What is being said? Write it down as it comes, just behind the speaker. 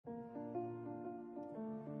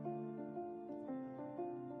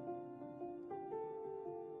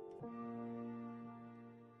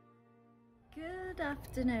Good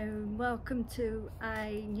afternoon, welcome to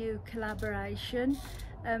a new collaboration.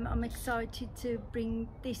 I'm excited to bring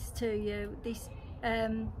this to you.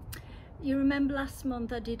 You remember last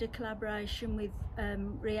month I did a collaboration with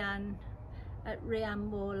Rhian at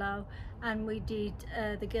Rhian and we did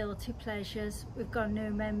the guilty pleasures. We've got a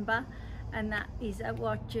new member and that is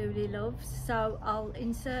what Julie loves, so I'll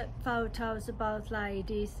insert photos of both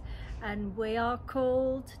ladies, and we are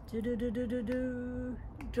called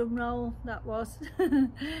drum roll, that was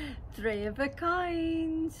Three of a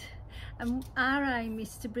Kind, and our aim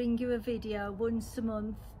is to bring you a video once a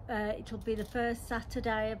month. It'll be the first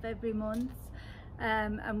Saturday of every month,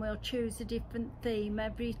 and we'll choose a different theme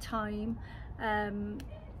every time, and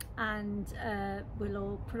we'll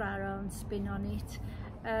all put our own spin on it.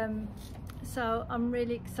 So I'm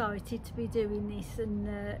really excited to be doing this, and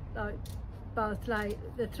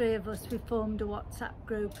the three of us, we formed a WhatsApp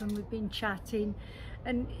group and we've been chatting,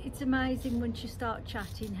 and it's amazing once you start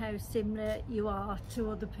chatting how similar you are to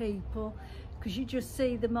other people, because you just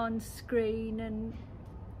see them on screen, and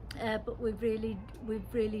but we've really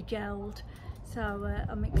gelled. So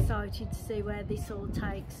I'm excited to see where this all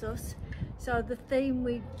takes us. So the theme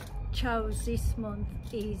we chose this month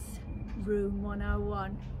is Room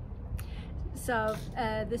 101. So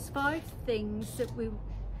there's 5 things that we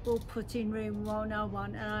will put in Room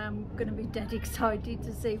 101, and I am going to be dead excited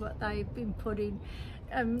to see what they've been putting.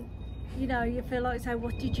 You know, you feel like, say,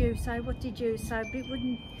 what did you say, what did you say, but it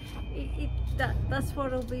wouldn't, that's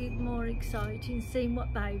what'll be more exciting, seeing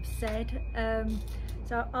what they've said.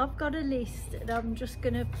 So I've got a list and I'm just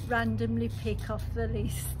going to randomly pick off the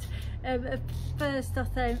list. At first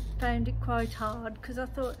I found it quite hard, because I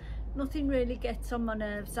thought nothing really gets on my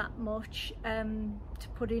nerves that much to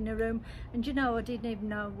put in a room. And you know, I didn't even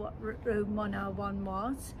know what Room 101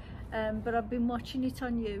 was, but I've been watching it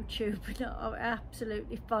on YouTube and I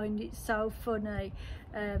absolutely find it so funny.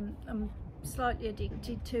 I'm slightly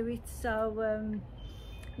addicted to it, so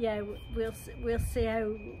yeah, we'll see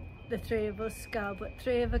how the three of us go. But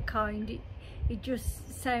Three of a Kind, it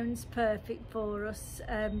just sounds perfect for us,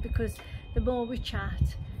 because the more we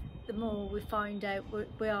chat, the more we find out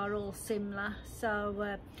we are all similar. So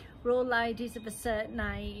we're all ladies of a certain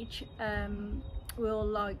age, we all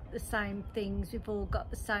like the same things, we've all got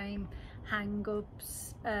the same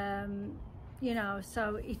hang-ups, you know,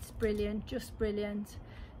 so it's brilliant, just brilliant.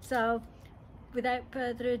 So without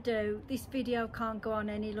further ado, this video can't go on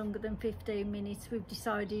any longer than 15 minutes. We've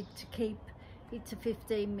decided to keep it to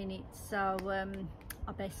 15 minutes, so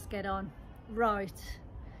I best get on. Right,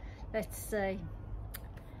 let's see.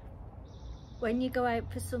 When you go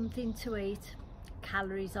out for something to eat,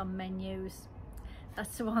 calories on menus.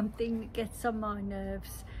 That's the one thing that gets on my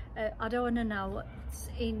nerves. I don't want to know what's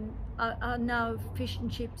in. I know fish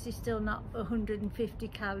and chips is still not 150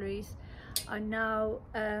 calories. I know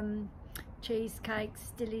cheesecake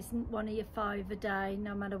still isn't one of your 5 a day,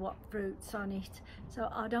 no matter what fruit's on it. So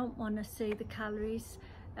I don't want to see the calories.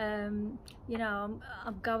 You know,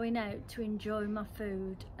 I'm going out to enjoy my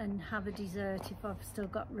food and have a dessert if I've still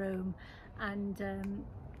got room. And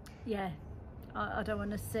yeah, I don't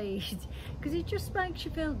want to see it, because it just makes you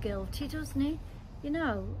feel guilty, doesn't it? You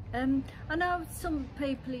know, I know some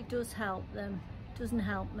people it does help them, doesn't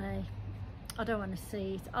help me. I don't want to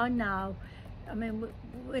see it. I know, I mean,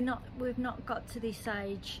 we've not got to this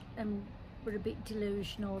age, and we're a bit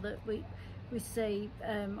delusional that we see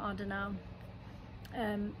I don't know,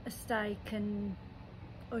 a steak and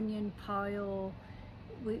onion pie, or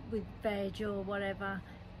with veg or whatever.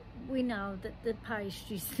 We know that the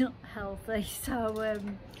pastry's not healthy, so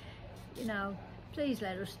you know, please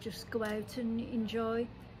let us just go out and enjoy.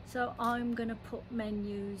 So I'm going to put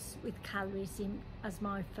menus with calories in as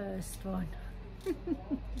my first one.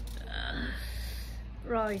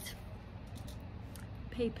 Right,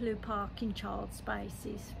 people who park in child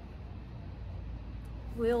spaces.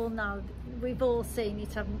 We all know, we've all seen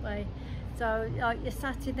it, haven't we? So like, you're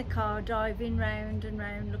sat in the car driving round and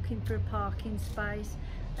round looking for a parking space,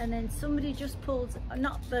 and then somebody just pulls,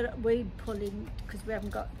 not that we pull in because we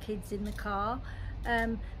haven't got kids in the car,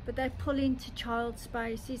 but they pull into child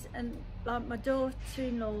spaces. And like my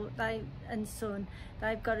daughter-in-law and son,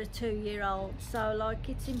 they've got a 2-year-old, so like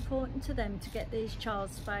it's important to them to get these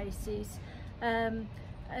child spaces, and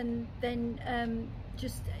then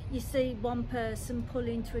just you see one person pull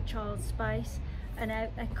into a child space and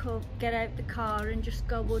out they get out the car and just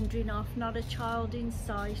go wandering off, not a child in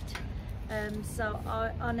sight. So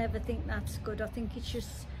I never think that's good. I think it's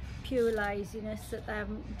just pure laziness that they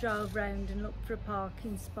haven't drove round and looked for a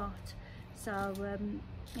parking spot. So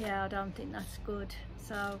yeah, I don't think that's good.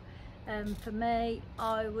 So For me,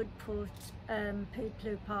 I would put people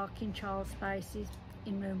who park in child spaces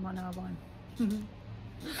in room 101.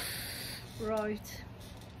 Right,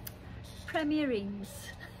 Premier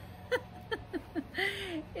Inns.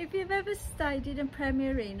 If you've ever stayed in a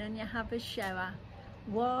Premier Inn and you have a shower,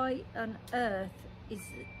 why on earth is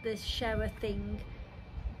the shower thing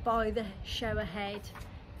by the shower head?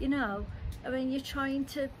 You know, I mean, you're trying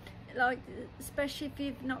to, like, especially if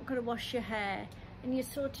you've not got to wash your hair, and you're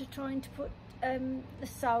sort of trying to put the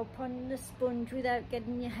soap on the sponge without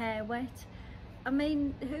getting your hair wet. I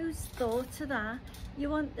mean, who's thought of that? You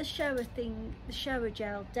want the shower thing, the shower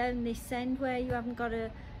gel, down this end where you haven't got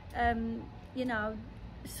to, you know,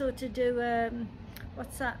 sort of do,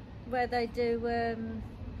 what's that, where they do,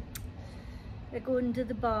 they go under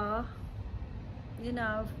the bar, you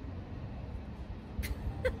know.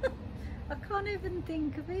 I can't even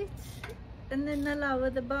think of it. And then they lower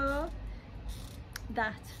the bar.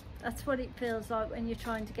 That's what it feels like when you're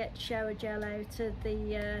trying to get shower gel out of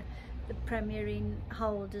the Premier Inn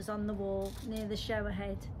holders on the wall near the shower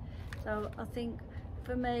head. So I think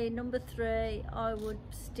for me, number 3, I would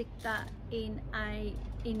stick that in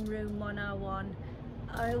room 101.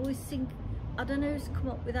 I always think, I don't know who's come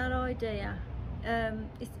up with that idea.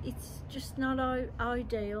 It's just not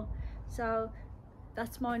ideal. So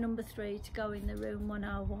that's my number 3 to go in the room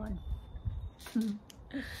 101.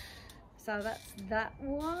 So that's that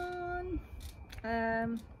one.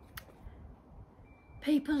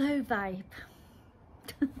 People who vape.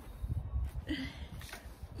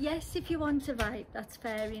 Yes, if you want to vape, that's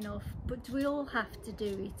fair enough, but do we all have to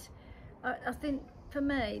do it? I think for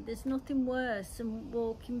me, there's nothing worse than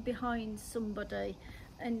walking behind somebody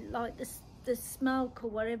and like the smoke or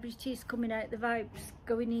whatever it is coming out the vapes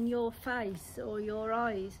going in your face or your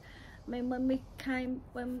eyes. I mean, when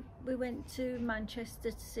we went to Manchester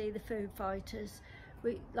to see the Foo Fighters,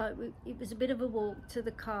 it was a bit of a walk to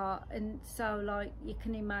the car, and so like you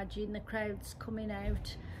can imagine the crowds coming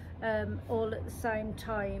out all at the same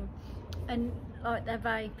time, and like they're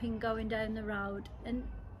vaping going down the road, and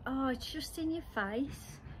oh, it's just in your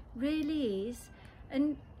face, really is.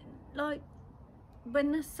 And like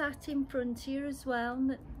when they're sat in front of you as well,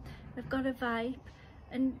 and they've got a vape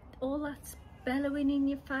and all that's bellowing in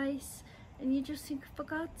your face, and you just think, for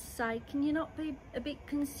God's sake, can you not be a bit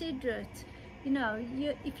considerate? You know,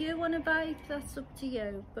 if you want to vape, that's up to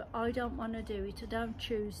you, but I don't want to do it. I don't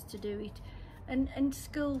choose to do it. And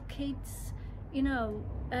school kids, you know,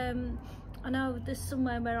 I know there's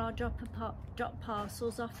somewhere where I drop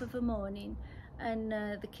parcels off of a morning, and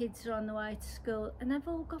the kids are on the way to school and they've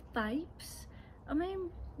all got vapes. I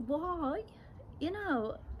mean, why? You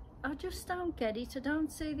know, I just don't get it. I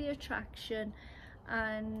don't see the attraction,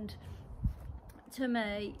 and to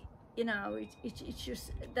me, you know, it's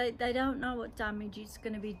just they don't know what damage it's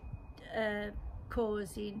going to be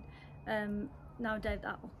causing. No doubt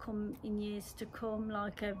that will come in years to come,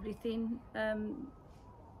 like everything.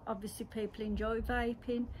 Obviously people enjoy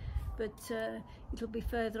vaping, but it'll be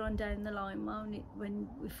further on down the line, won't it, when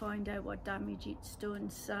we find out what damage it's done.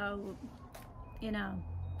 So, you know,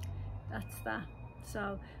 that's that.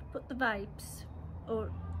 So put the vapes or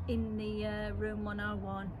in the room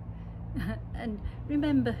 101. And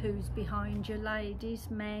remember who's behind you, ladies,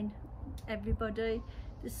 men, everybody.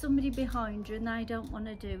 There's somebody behind you and they don't want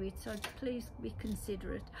to do it, so please be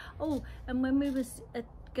considerate. Oh, and when we was at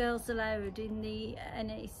Girls Aloud in the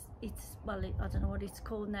well, I don't know what it's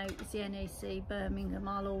called now, it's the NEC Birmingham,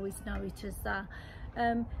 I'll always know it as that.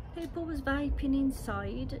 People was vaping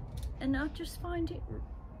inside, and I just find it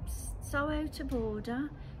so out of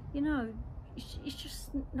order. You know, it's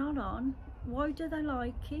just not on. Why do they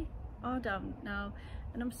like it? I don't know,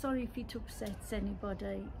 and I'm sorry if it upsets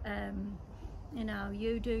anybody. You know,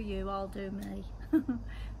 you do you, I'll do me.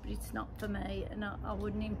 But it's not for me, and I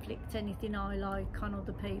wouldn't inflict anything I like on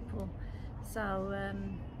other people. So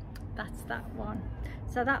that's that one.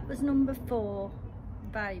 So that was number 4,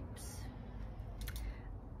 vapes.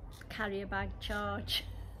 Carrier bag charge.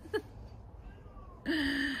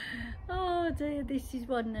 Oh dear, this is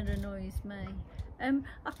one that annoys me.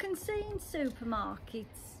 I can see in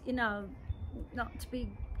supermarkets, you know, not to be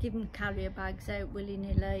giving carrier bags out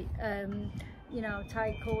willy-nilly, you know,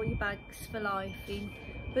 take all your bags for life in,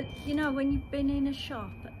 but you know, when you've been in a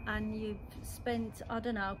shop and you've spent, I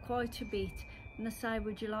don't know, quite a bit, and they say,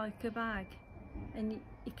 would you like a bag? And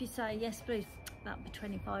if you say yes please, that'll be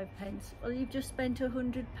 25 pence. Well, you've just spent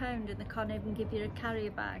 £100 and they can't even give you a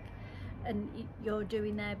carrier bag, and you're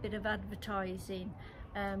doing their bit of advertising.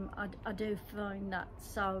 I do find that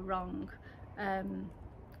so wrong.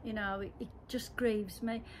 you know, it just grieves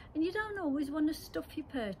me. And you don't always want to stuff your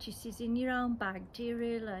purchases in your own bag, do you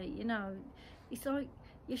really? You know, it's like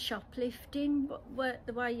you're shoplifting, but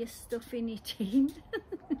the way you're stuffing it in,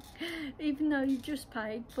 even though you've just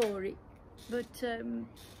paid for it. But I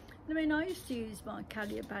mean, I used to use my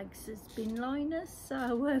carrier bags as bin liners,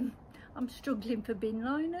 so I'm struggling for bin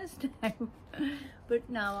liners now. But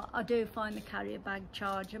no, I do find the carrier bag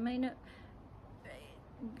charge, I mean,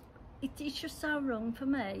 it's just so wrong for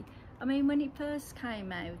me. I mean, when it first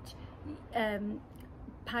came out,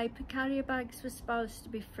 paper carrier bags were supposed to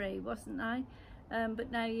be free, wasn't they?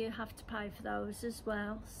 But now you have to pay for those as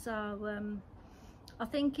well. So I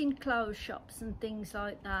think in clothes shops and things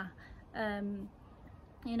like that,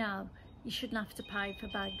 you know, you shouldn't have to pay for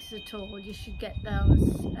bags at all. You should get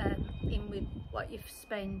those in with what you've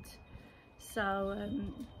spent. So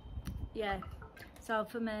yeah, so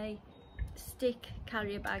for me, stick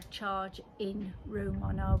carrier bag charge in room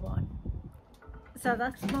 101. So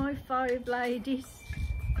that's my 5 ladies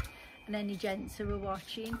and any gents who are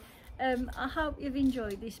watching. I hope you've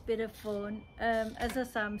enjoyed this bit of fun. As I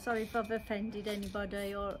say, I'm sorry if I've offended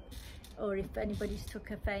anybody, or if anybody's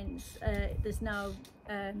took offence. There's no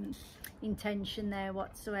intention there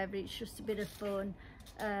whatsoever, it's just a bit of fun.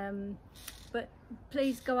 But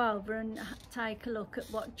please go over and take a look at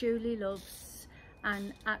what Julie loves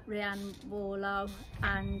and at Rhian Warlow,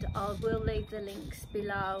 and I will leave the links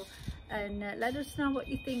below, and let us know what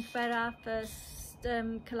you think about our first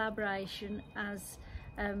collaboration as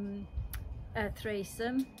a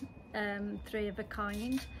threesome, 3 of a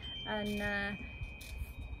kind. And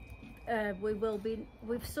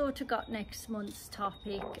we've sort of got next month's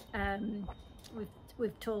topic.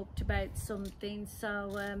 We've talked about something,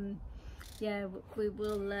 so yeah, we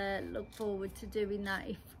will look forward to doing that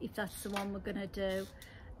if that's the one we're gonna do.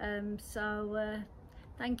 So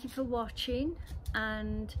thank you for watching,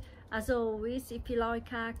 and as always, if you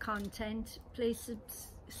like our content, please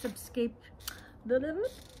subscribe.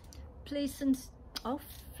 Please, oh,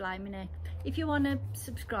 flaming neck. If you want to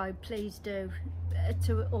subscribe, please do,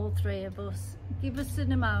 to all 3 of us. Give us an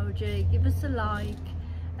emoji, give us a like,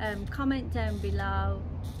 comment down below,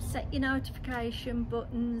 set your notification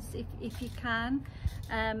buttons if you can,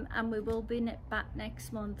 and we will be back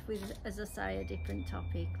next month with, as I say, a different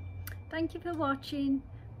topic. Thank you for watching.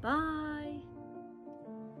 Bye.